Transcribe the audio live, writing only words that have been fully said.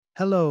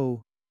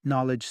Hello,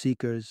 knowledge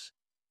seekers.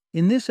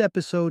 In this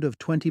episode of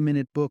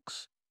 20-Minute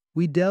Books,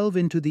 we delve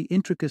into the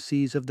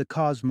intricacies of the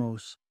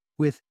cosmos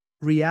with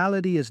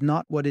Reality is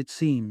Not What It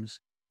Seems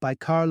by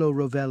Carlo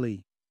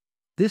Rovelli.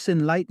 This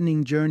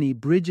enlightening journey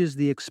bridges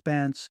the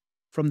expanse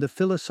from the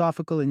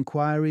philosophical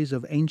inquiries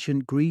of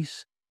ancient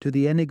Greece to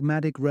the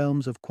enigmatic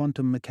realms of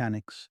quantum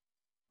mechanics.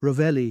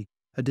 Rovelli,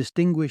 a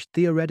distinguished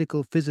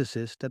theoretical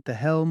physicist at the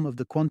helm of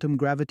the Quantum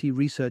Gravity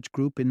Research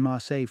Group in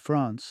Marseille,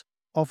 France,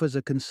 offers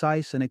a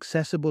concise and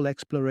accessible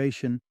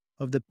exploration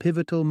of the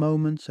pivotal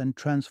moments and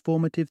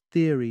transformative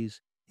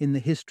theories in the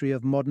history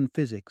of modern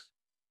physics,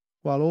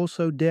 while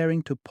also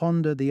daring to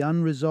ponder the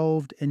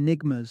unresolved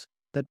enigmas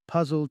that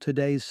puzzle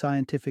today's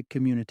scientific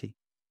community.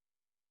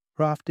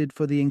 Crafted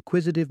for the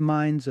inquisitive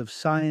minds of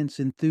science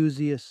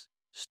enthusiasts,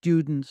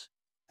 students,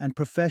 and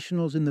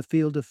professionals in the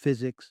field of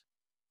physics,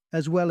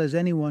 as well as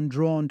anyone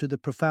drawn to the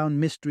profound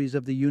mysteries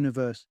of the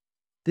universe,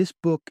 this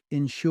book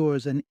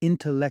ensures an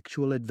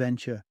intellectual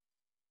adventure.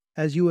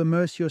 As you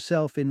immerse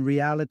yourself in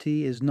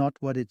Reality is Not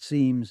What It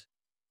Seems,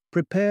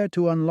 prepare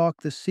to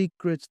unlock the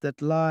secrets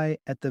that lie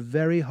at the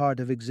very heart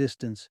of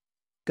existence,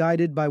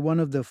 guided by one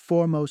of the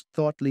foremost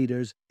thought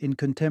leaders in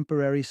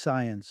contemporary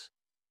science.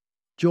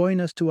 Join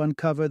us to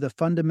uncover the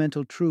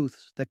fundamental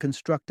truths that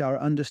construct our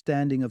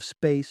understanding of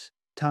space,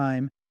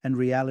 time, and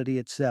reality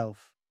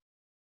itself.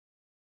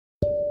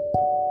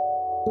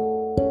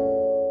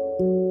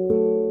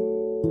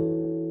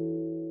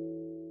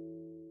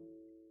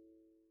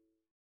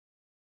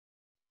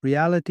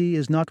 Reality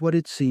is Not What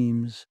It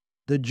Seems,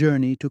 The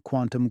Journey to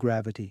Quantum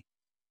Gravity.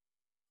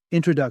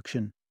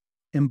 Introduction.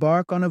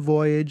 Embark on a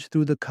voyage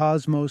through the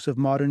cosmos of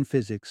modern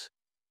physics.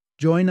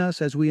 Join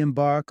us as we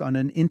embark on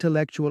an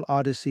intellectual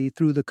odyssey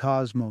through the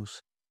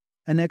cosmos,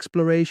 an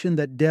exploration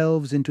that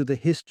delves into the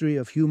history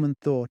of human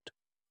thought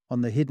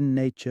on the hidden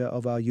nature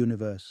of our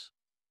universe.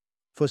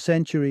 For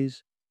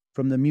centuries,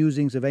 from the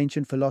musings of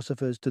ancient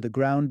philosophers to the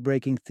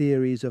groundbreaking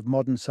theories of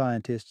modern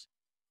scientists,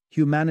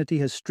 humanity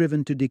has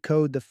striven to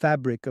decode the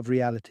fabric of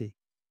reality.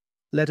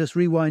 Let us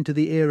rewind to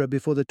the era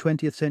before the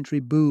 20th century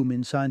boom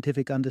in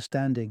scientific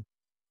understanding,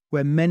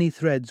 where many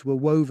threads were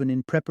woven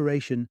in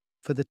preparation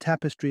for the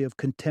tapestry of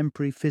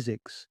contemporary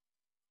physics.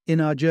 In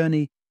our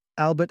journey,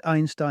 Albert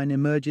Einstein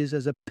emerges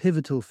as a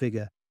pivotal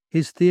figure,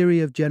 his theory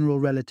of general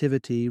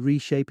relativity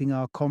reshaping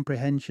our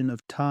comprehension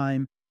of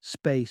time,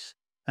 space,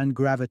 and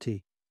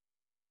gravity.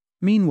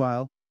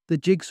 Meanwhile, the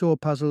jigsaw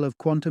puzzle of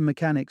quantum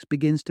mechanics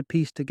begins to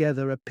piece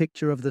together a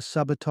picture of the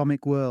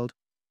subatomic world,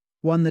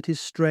 one that is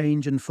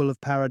strange and full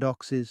of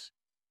paradoxes.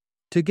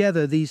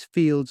 Together, these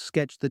fields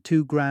sketch the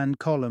two grand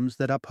columns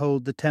that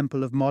uphold the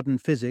temple of modern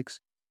physics,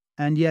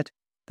 and yet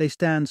they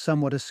stand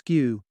somewhat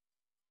askew,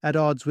 at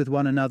odds with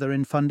one another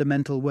in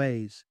fundamental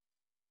ways.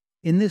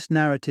 In this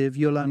narrative,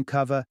 you'll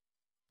uncover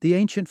the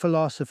ancient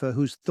philosopher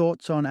whose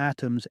thoughts on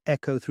atoms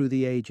echo through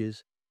the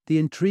ages, the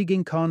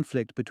intriguing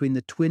conflict between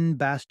the twin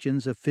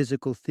bastions of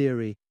physical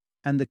theory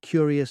and the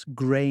curious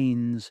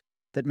grains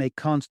that may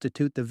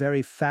constitute the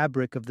very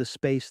fabric of the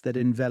space that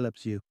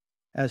envelops you,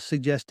 as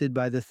suggested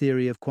by the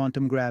theory of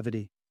quantum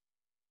gravity.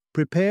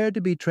 Prepare to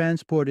be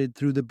transported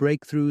through the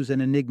breakthroughs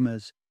and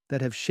enigmas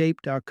that have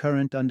shaped our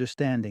current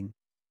understanding,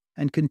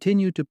 and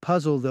continue to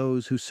puzzle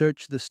those who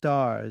search the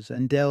stars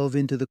and delve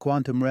into the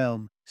quantum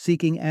realm,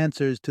 seeking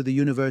answers to the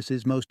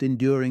universe's most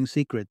enduring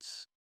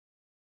secrets.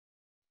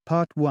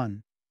 Part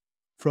 1.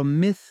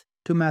 From Myth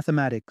to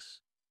Mathematics.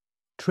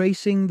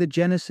 Tracing the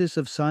genesis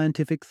of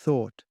scientific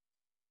thought.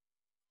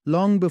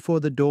 Long before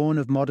the dawn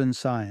of modern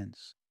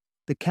science,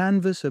 the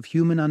canvas of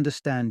human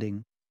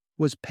understanding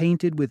was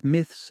painted with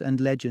myths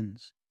and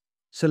legends,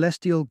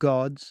 celestial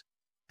gods,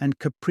 and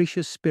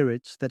capricious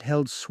spirits that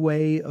held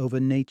sway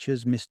over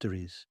nature's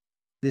mysteries.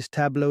 This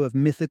tableau of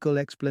mythical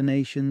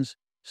explanations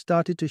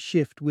started to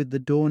shift with the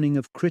dawning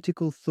of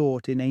critical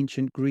thought in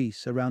ancient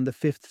Greece around the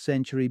 5th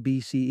century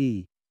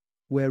BCE,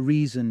 where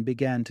reason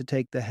began to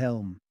take the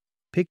helm.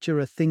 Picture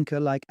a thinker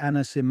like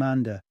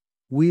Anaximander,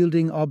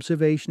 wielding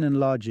observation and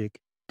logic,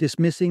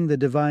 dismissing the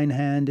divine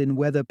hand in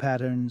weather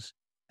patterns,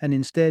 and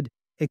instead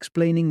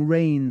explaining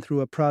rain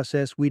through a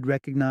process we'd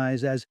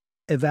recognize as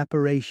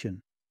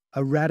evaporation,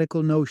 a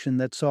radical notion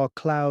that saw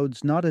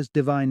clouds not as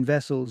divine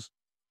vessels,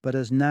 but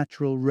as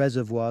natural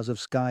reservoirs of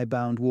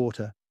sky-bound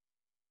water.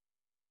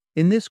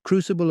 In this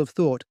crucible of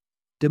thought,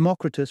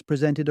 Democritus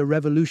presented a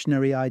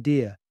revolutionary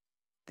idea.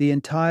 The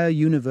entire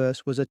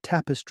universe was a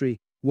tapestry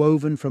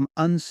woven from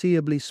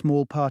unseeably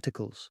small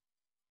particles,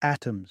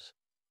 atoms.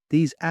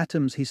 These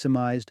atoms, he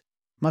surmised,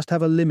 must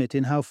have a limit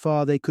in how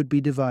far they could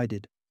be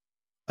divided,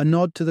 a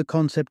nod to the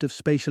concept of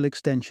spatial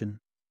extension,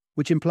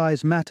 which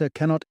implies matter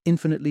cannot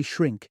infinitely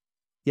shrink,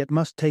 yet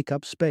must take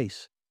up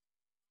space.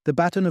 The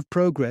baton of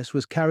progress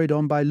was carried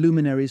on by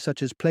luminaries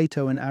such as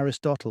Plato and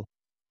Aristotle,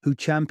 who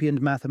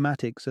championed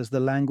mathematics as the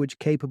language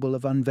capable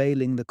of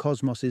unveiling the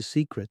cosmos's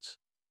secrets.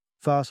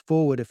 Fast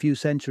forward a few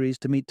centuries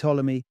to meet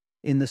Ptolemy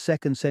in the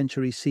 2nd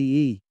century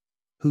CE,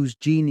 whose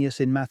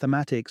genius in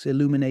mathematics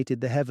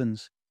illuminated the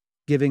heavens,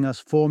 giving us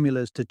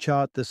formulas to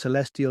chart the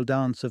celestial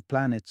dance of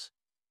planets.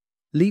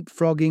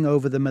 Leapfrogging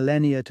over the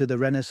millennia to the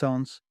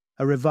Renaissance,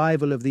 a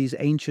revival of these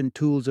ancient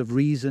tools of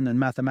reason and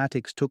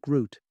mathematics took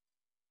root.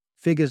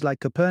 Figures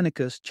like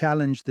Copernicus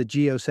challenged the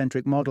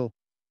geocentric model,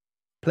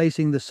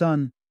 placing the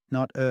sun,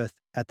 not Earth,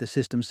 at the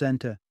system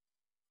center,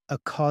 a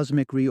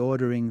cosmic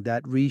reordering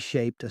that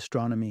reshaped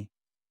astronomy.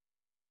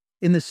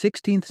 In the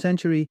 16th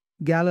century,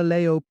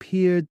 Galileo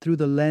peered through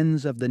the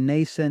lens of the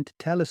nascent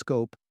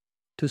telescope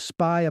to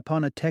spy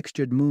upon a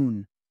textured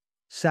moon,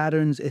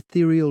 Saturn's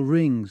ethereal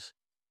rings,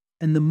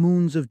 and the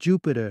moons of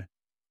Jupiter,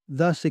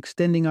 thus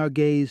extending our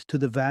gaze to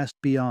the vast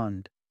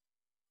beyond.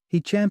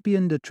 He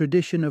championed a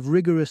tradition of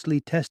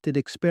rigorously tested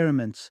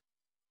experiments,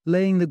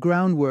 laying the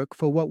groundwork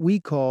for what we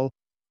call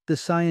the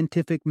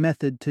scientific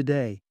method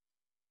today.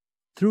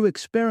 Through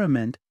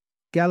experiment,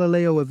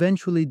 Galileo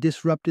eventually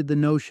disrupted the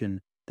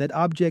notion that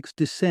objects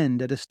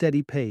descend at a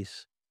steady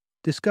pace,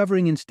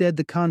 discovering instead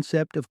the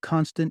concept of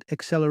constant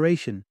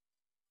acceleration,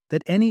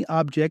 that any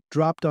object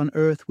dropped on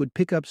Earth would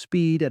pick up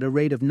speed at a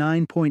rate of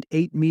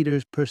 9.8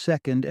 meters per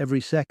second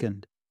every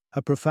second,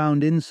 a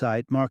profound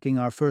insight marking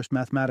our first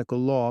mathematical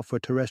law for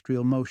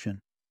terrestrial motion.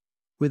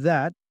 With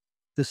that,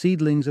 the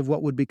seedlings of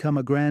what would become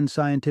a grand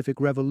scientific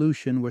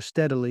revolution were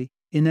steadily,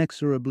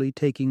 inexorably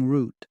taking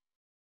root.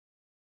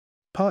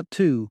 Part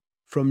 2,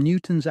 From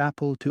Newton's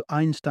Apple to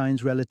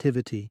Einstein's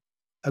Relativity,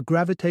 a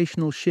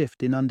gravitational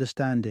shift in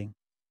understanding.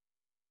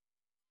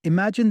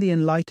 Imagine the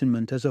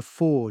Enlightenment as a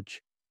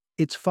forge,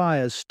 its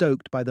fires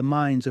stoked by the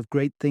minds of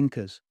great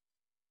thinkers.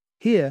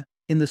 Here,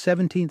 in the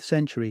 17th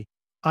century,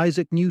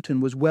 Isaac Newton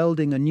was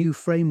welding a new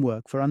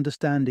framework for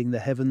understanding the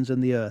heavens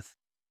and the earth.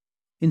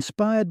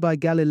 Inspired by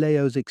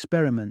Galileo's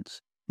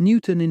experiments,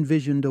 Newton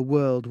envisioned a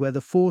world where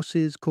the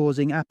forces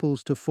causing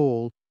apples to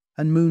fall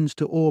and moons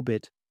to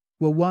orbit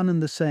were one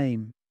and the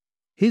same.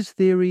 His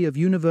theory of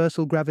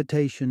universal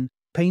gravitation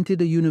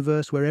painted a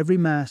universe where every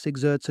mass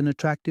exerts an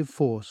attractive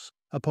force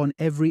upon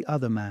every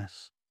other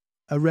mass,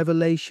 a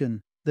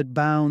revelation that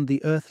bound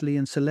the earthly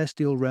and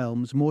celestial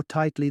realms more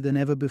tightly than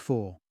ever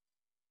before.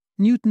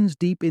 Newton's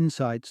deep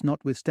insights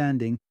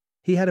notwithstanding,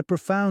 he had a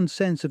profound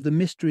sense of the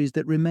mysteries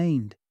that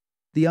remained,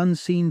 the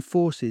unseen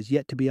forces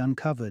yet to be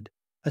uncovered,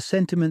 a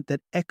sentiment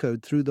that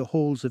echoed through the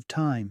halls of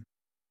time.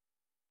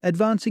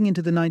 Advancing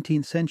into the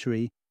 19th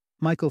century,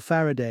 Michael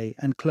Faraday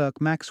and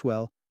Clerk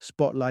Maxwell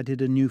spotlighted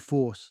a new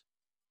force: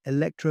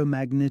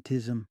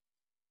 electromagnetism.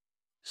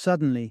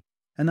 Suddenly,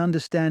 an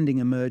understanding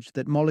emerged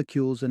that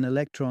molecules and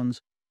electrons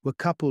were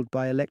coupled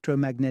by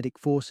electromagnetic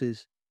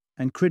forces,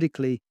 and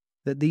critically,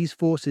 that these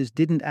forces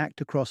didn't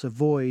act across a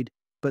void,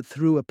 but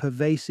through a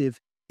pervasive,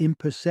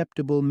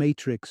 imperceptible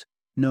matrix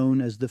known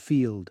as the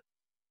field.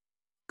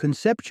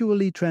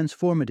 Conceptually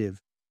transformative,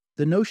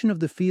 the notion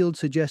of the field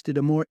suggested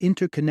a more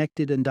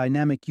interconnected and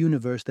dynamic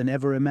universe than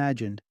ever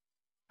imagined.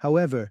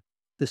 However,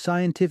 the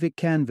scientific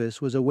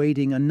canvas was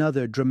awaiting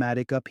another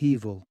dramatic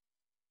upheaval.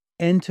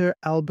 Enter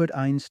Albert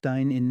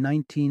Einstein in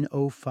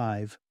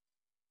 1905.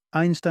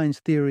 Einstein's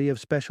theory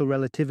of special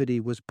relativity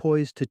was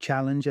poised to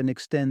challenge and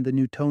extend the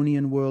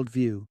Newtonian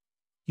worldview,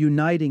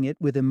 uniting it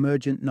with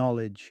emergent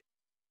knowledge.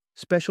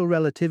 Special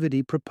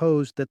relativity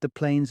proposed that the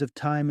planes of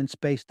time and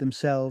space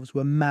themselves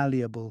were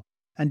malleable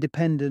and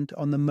dependent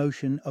on the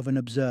motion of an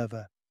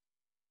observer.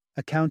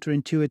 A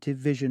counterintuitive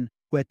vision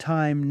where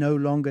time no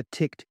longer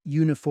ticked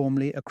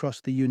uniformly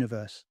across the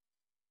universe.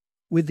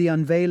 With the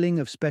unveiling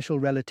of special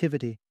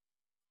relativity,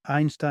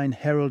 Einstein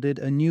heralded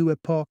a new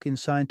epoch in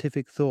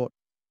scientific thought,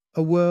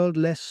 a world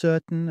less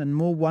certain and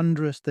more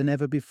wondrous than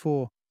ever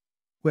before,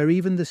 where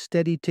even the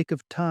steady tick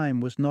of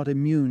time was not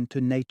immune to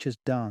nature's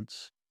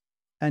dance.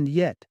 And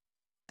yet,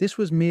 this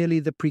was merely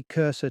the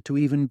precursor to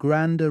even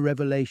grander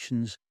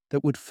revelations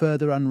that would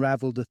further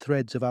unravel the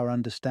threads of our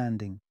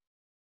understanding.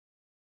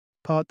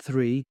 Part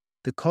 3,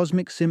 The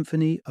Cosmic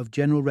Symphony of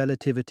General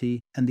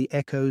Relativity and the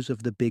Echoes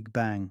of the Big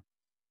Bang.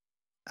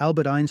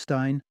 Albert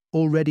Einstein,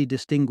 already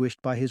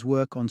distinguished by his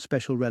work on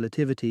special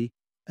relativity,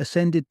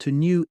 ascended to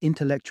new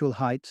intellectual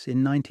heights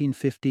in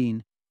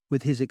 1915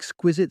 with his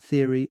exquisite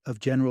theory of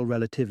general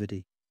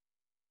relativity.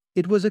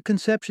 It was a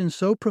conception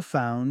so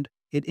profound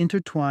it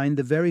intertwined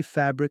the very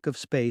fabric of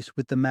space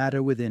with the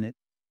matter within it,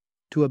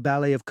 to a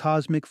ballet of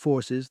cosmic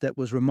forces that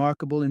was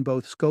remarkable in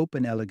both scope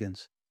and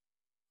elegance.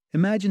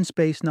 Imagine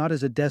space not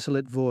as a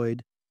desolate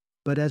void,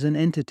 but as an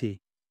entity,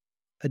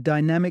 a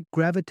dynamic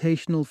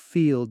gravitational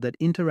field that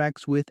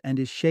interacts with and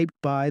is shaped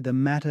by the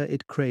matter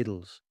it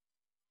cradles.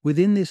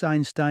 Within this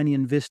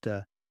Einsteinian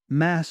vista,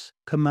 mass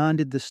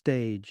commanded the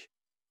stage,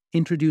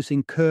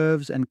 introducing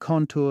curves and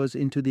contours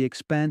into the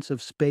expanse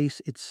of space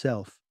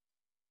itself.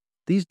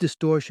 These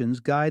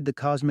distortions guide the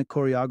cosmic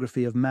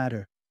choreography of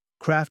matter,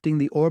 crafting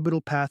the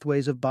orbital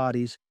pathways of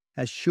bodies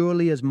as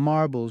surely as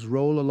marbles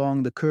roll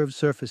along the curved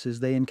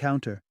surfaces they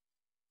encounter.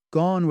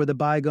 Gone were the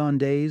bygone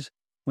days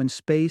when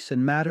space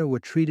and matter were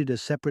treated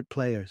as separate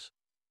players.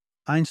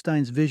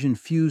 Einstein's vision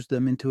fused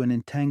them into an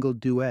entangled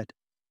duet.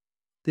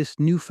 This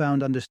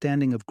newfound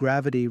understanding of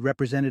gravity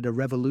represented a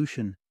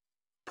revolution,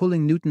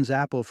 pulling Newton's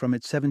apple from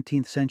its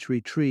 17th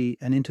century tree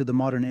and into the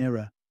modern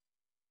era.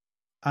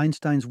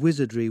 Einstein's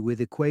wizardry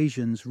with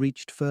equations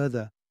reached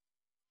further.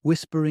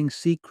 whispering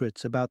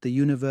secrets about the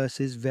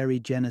universe's very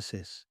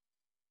genesis.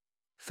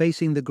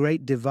 Facing the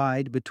great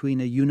divide between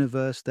a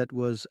universe that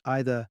was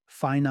either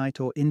finite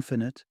or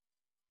infinite,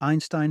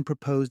 Einstein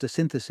proposed a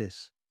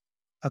synthesis,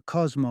 a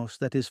cosmos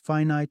that is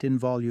finite in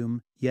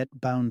volume yet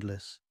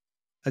boundless,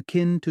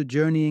 akin to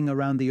journeying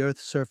around the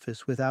Earth's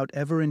surface without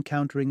ever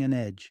encountering an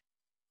edge,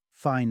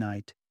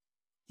 finite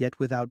yet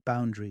without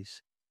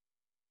boundaries.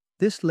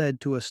 This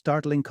led to a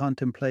startling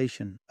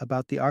contemplation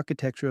about the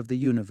architecture of the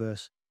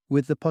universe,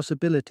 with the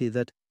possibility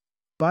that,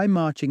 by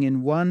marching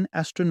in one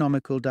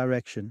astronomical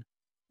direction,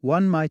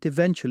 one might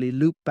eventually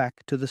loop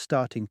back to the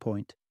starting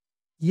point.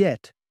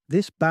 Yet,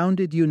 this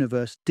bounded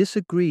universe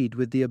disagreed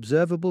with the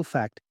observable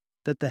fact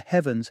that the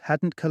heavens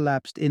hadn't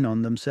collapsed in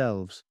on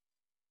themselves.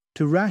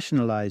 To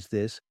rationalize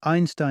this,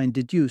 Einstein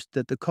deduced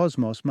that the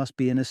cosmos must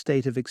be in a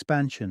state of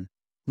expansion,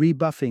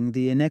 rebuffing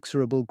the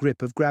inexorable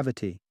grip of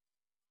gravity.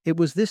 It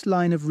was this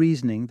line of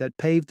reasoning that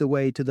paved the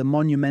way to the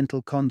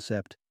monumental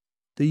concept,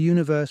 the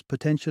universe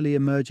potentially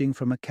emerging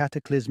from a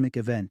cataclysmic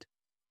event,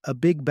 a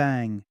Big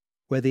Bang,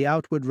 where the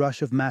outward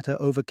rush of matter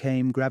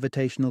overcame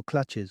gravitational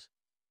clutches.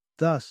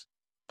 Thus,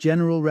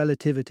 general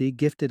relativity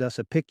gifted us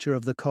a picture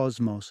of the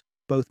cosmos,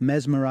 both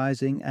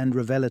mesmerizing and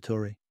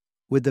revelatory,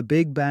 with the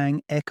Big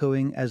Bang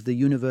echoing as the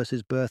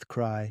universe's birth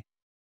cry.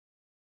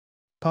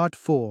 Part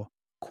 4.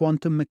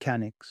 Quantum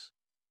Mechanics.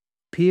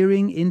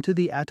 Peering into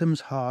the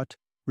atom's heart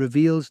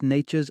reveals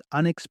nature's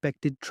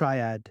unexpected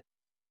triad.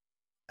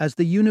 As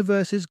the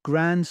universe's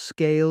grand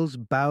scales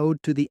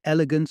bowed to the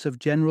elegance of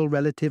general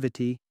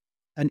relativity,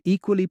 an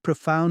equally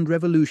profound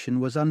revolution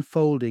was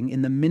unfolding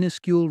in the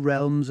minuscule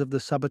realms of the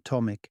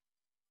subatomic,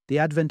 the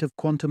advent of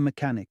quantum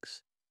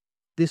mechanics.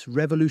 This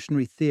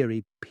revolutionary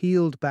theory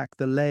peeled back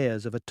the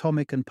layers of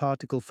atomic and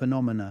particle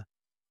phenomena,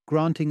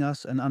 granting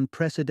us an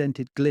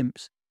unprecedented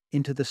glimpse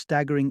into the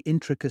staggering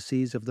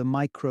intricacies of the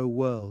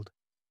micro-world.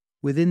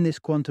 Within this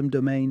quantum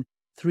domain,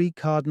 three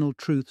cardinal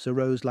truths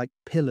arose like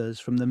pillars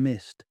from the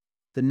mist: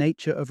 the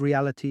nature of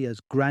reality as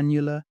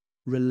granular,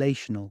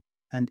 relational,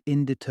 and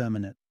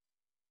indeterminate.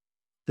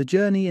 The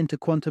journey into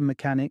quantum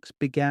mechanics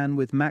began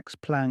with Max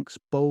Planck's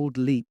bold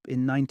leap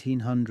in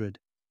 1900,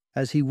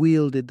 as he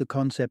wielded the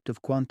concept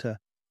of quanta,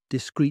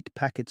 discrete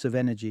packets of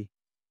energy,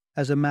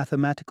 as a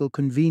mathematical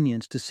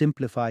convenience to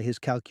simplify his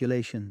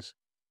calculations.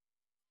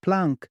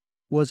 Planck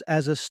was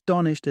as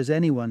astonished as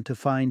anyone to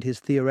find his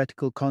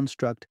theoretical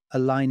construct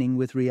aligning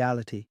with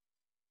reality.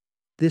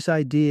 This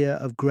idea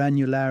of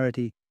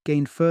granularity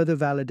gained further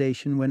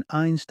validation when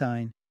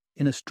Einstein,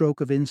 in a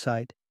stroke of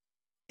insight,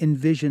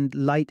 envisioned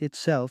light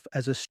itself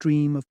as a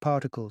stream of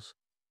particles,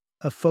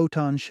 a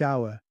photon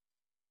shower.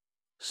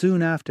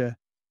 Soon after,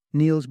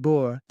 Niels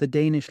Bohr, the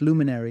Danish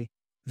luminary,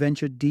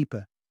 ventured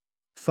deeper,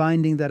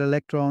 finding that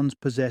electrons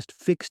possessed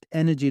fixed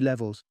energy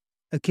levels,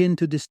 akin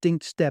to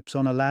distinct steps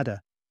on a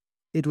ladder.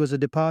 It was a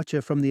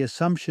departure from the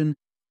assumption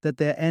that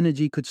their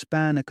energy could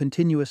span a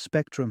continuous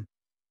spectrum.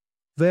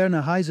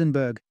 Werner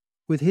Heisenberg,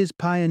 with his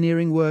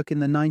pioneering work in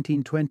the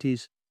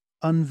 1920s,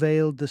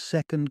 unveiled the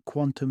second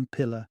quantum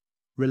pillar,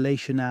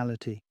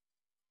 relationality.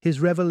 His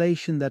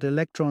revelation that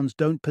electrons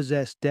don't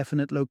possess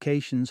definite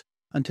locations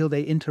until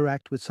they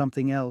interact with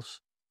something else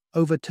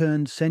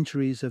overturned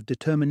centuries of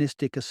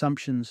deterministic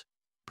assumptions,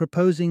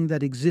 proposing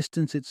that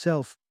existence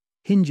itself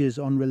hinges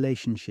on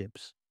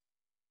relationships.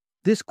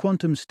 This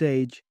quantum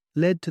stage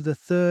led to the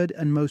third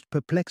and most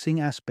perplexing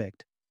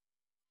aspect: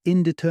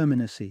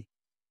 indeterminacy,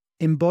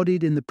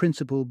 embodied in the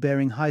principle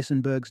bearing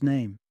Heisenberg's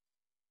name.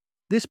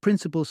 This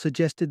principle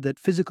suggested that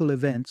physical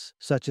events,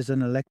 such as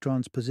an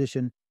electron's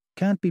position,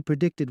 can't be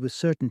predicted with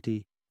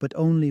certainty, but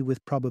only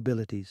with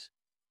probabilities.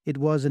 It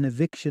was an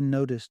eviction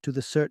notice to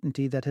the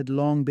certainty that had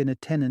long been a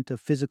tenet of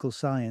physical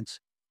science,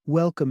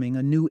 welcoming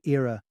a new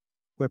era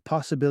where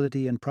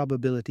possibility and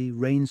probability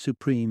reign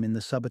supreme in the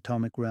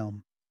subatomic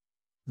realm.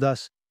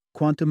 Thus,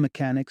 quantum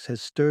mechanics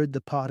has stirred the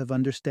pot of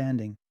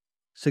understanding,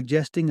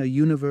 suggesting a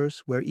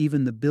universe where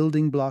even the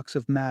building blocks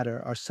of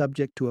matter are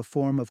subject to a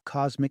form of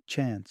cosmic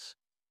chance,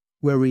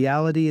 where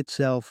reality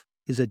itself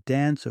is a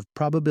dance of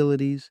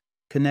probabilities,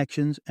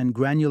 connections, and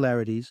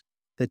granularities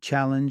that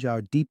challenge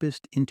our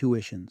deepest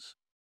intuitions.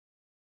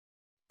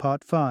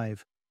 Part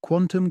 5.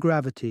 Quantum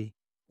Gravity,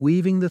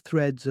 Weaving the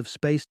Threads of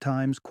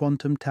Space-Time's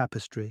Quantum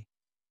Tapestry.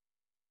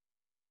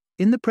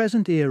 In the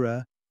present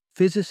era,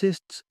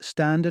 physicists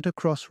stand at a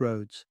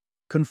crossroads,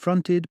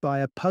 confronted by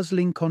a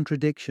puzzling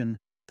contradiction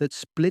that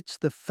splits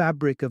the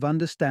fabric of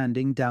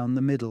understanding down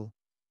the middle.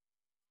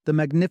 The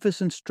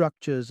magnificent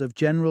structures of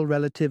general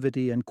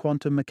relativity and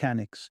quantum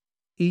mechanics,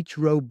 each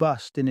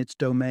robust in its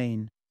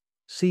domain,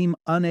 seem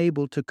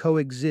unable to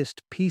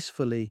coexist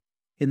peacefully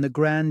in the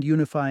grand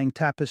unifying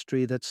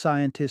tapestry that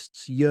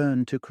scientists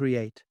yearn to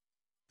create.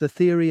 The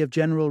theory of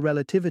general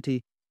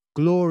relativity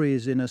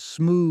glories in a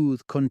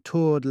smooth,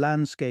 contoured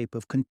landscape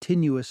of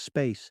continuous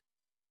space.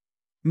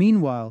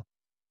 Meanwhile,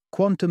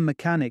 quantum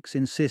mechanics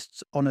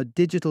insists on a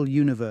digital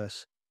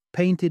universe,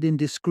 painted in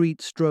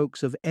discrete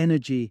strokes of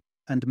energy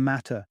and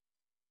matter.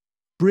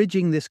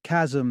 Bridging this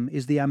chasm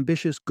is the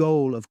ambitious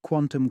goal of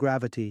quantum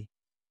gravity,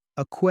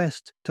 a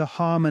quest to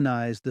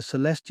harmonize the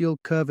celestial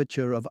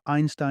curvature of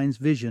Einstein's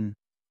vision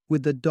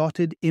with the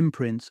dotted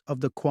imprints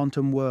of the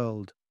quantum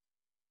world.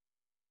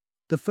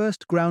 The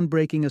first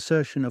groundbreaking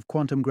assertion of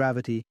quantum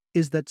gravity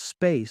is that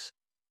space,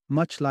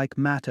 much like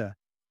matter,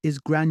 is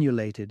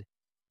granulated,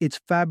 its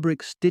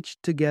fabric stitched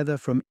together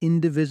from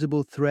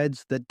indivisible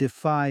threads that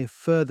defy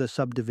further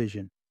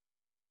subdivision.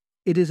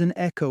 It is an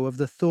echo of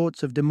the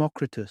thoughts of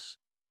Democritus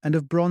and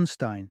of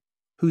Bronstein,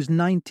 whose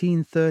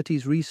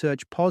 1930s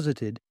research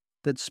posited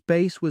that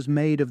space was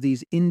made of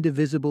these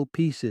indivisible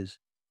pieces,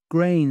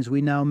 grains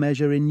we now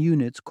measure in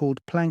units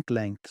called Planck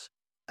lengths,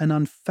 an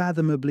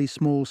unfathomably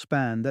small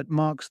span that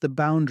marks the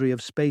boundary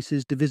of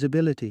space's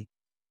divisibility.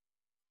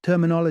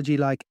 Terminology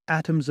like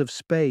atoms of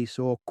space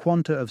or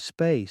quanta of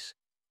space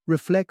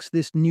reflects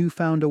this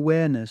newfound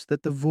awareness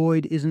that the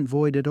void isn't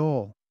void at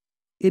all.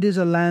 It is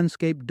a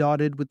landscape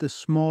dotted with the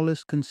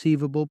smallest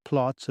conceivable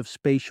plots of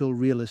spatial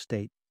real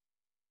estate.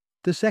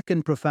 The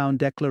second profound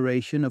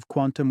declaration of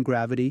quantum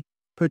gravity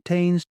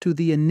pertains to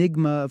the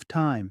enigma of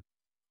time,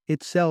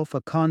 itself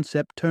a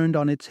concept turned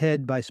on its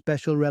head by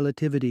special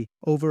relativity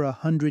over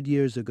 100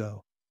 years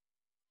ago.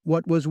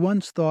 What was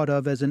once thought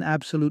of as an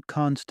absolute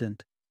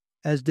constant,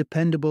 as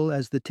dependable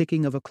as the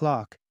ticking of a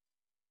clock,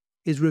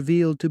 is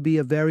revealed to be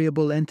a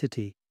variable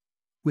entity,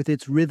 with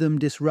its rhythm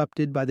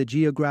disrupted by the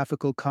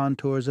geographical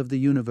contours of the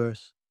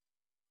universe.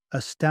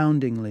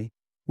 Astoundingly,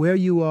 where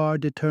you are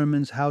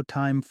determines how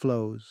time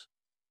flows.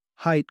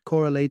 Height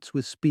correlates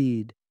with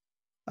speed.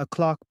 A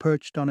clock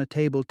perched on a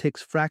table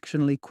ticks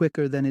fractionally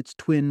quicker than its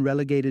twin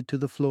relegated to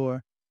the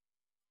floor.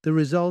 The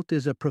result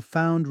is a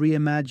profound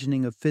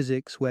reimagining of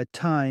physics where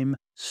time,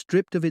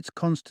 stripped of its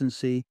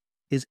constancy,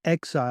 is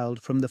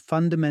exiled from the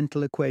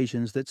fundamental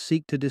equations that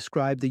seek to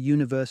describe the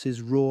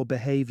universe's raw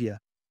behavior.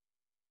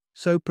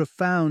 So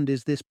profound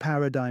is this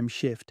paradigm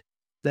shift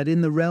that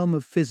in the realm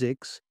of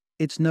physics,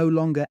 it's no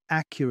longer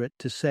accurate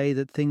to say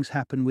that things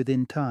happen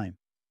within time.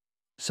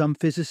 Some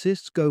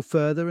physicists go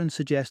further and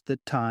suggest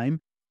that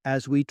time,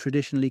 as we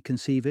traditionally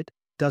conceive it,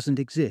 doesn't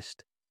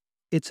exist.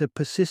 It's a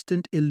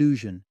persistent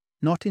illusion,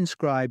 not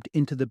inscribed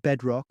into the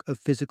bedrock of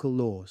physical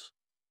laws.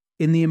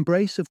 In the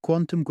embrace of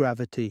quantum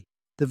gravity,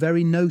 the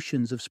very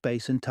notions of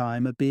space and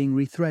time are being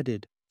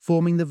rethreaded,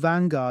 forming the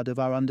vanguard of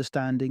our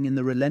understanding in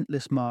the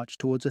relentless march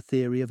towards a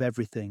theory of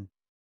everything.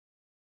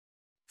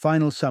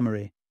 Final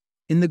summary.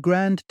 In the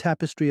grand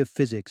tapestry of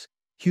physics,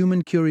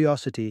 human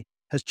curiosity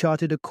has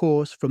charted a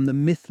course from the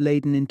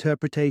myth-laden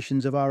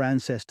interpretations of our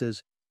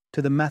ancestors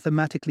to the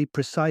mathematically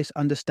precise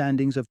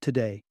understandings of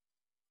today.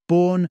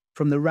 Born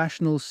from the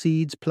rational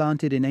seeds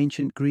planted in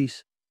ancient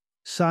Greece,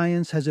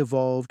 science has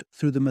evolved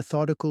through the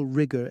methodical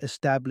rigor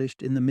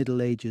established in the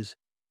Middle Ages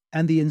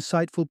and the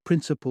insightful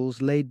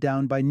principles laid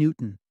down by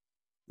Newton,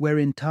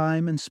 wherein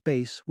time and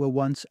space were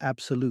once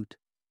absolute.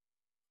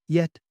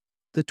 Yet,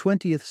 the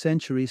 20th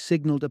century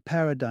signaled a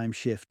paradigm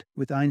shift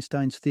with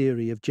Einstein's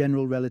theory of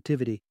general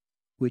relativity,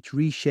 which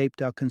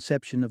reshaped our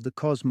conception of the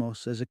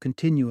cosmos as a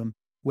continuum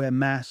where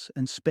mass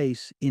and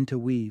space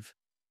interweave.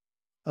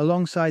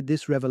 Alongside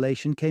this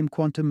revelation came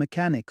quantum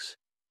mechanics,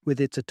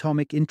 with its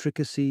atomic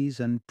intricacies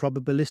and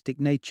probabilistic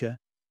nature,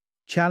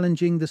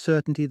 challenging the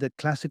certainty that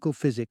classical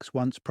physics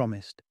once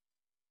promised.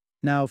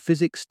 Now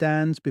physics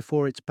stands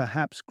before its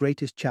perhaps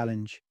greatest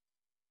challenge: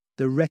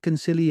 the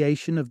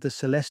reconciliation of the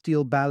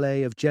celestial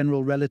ballet of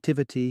general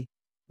relativity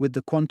with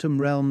the quantum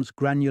realm's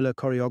granular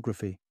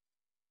choreography.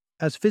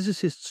 As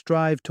physicists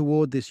strive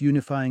toward this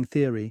unifying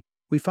theory,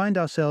 we find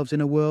ourselves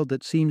in a world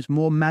that seems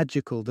more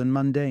magical than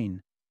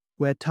mundane,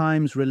 where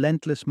time's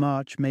relentless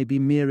march may be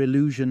mere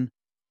illusion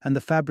and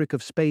the fabric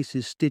of space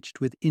is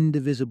stitched with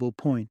indivisible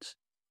points.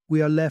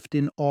 We are left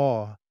in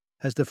awe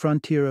as the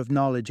frontier of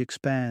knowledge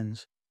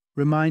expands,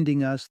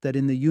 reminding us that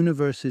in the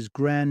universe's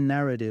grand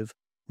narrative,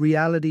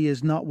 reality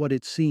is not what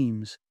it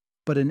seems,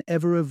 but an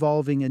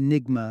ever-evolving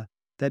enigma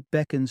that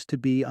beckons to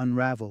be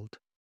unraveled.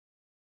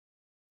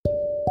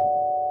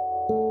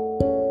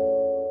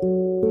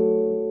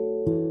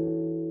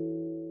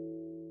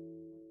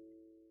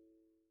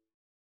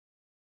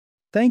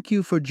 Thank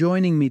you for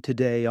joining me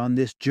today on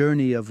this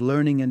journey of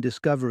learning and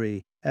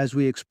discovery as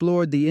we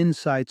explored the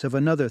insights of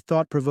another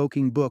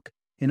thought-provoking book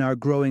in our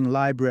growing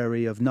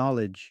library of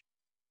knowledge.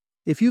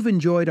 If you've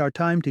enjoyed our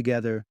time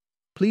together,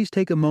 please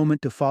take a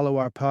moment to follow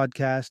our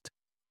podcast,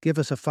 give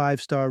us a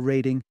 5-star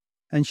rating,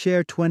 and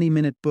share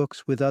 20-minute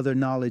books with other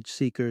knowledge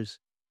seekers.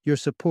 Your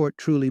support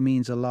truly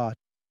means a lot.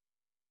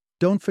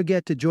 Don't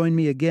forget to join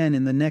me again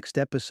in the next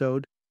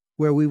episode,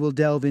 where we will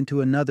delve into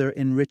another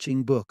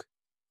enriching book.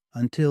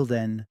 Until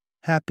then,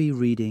 happy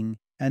reading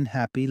and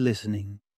happy listening.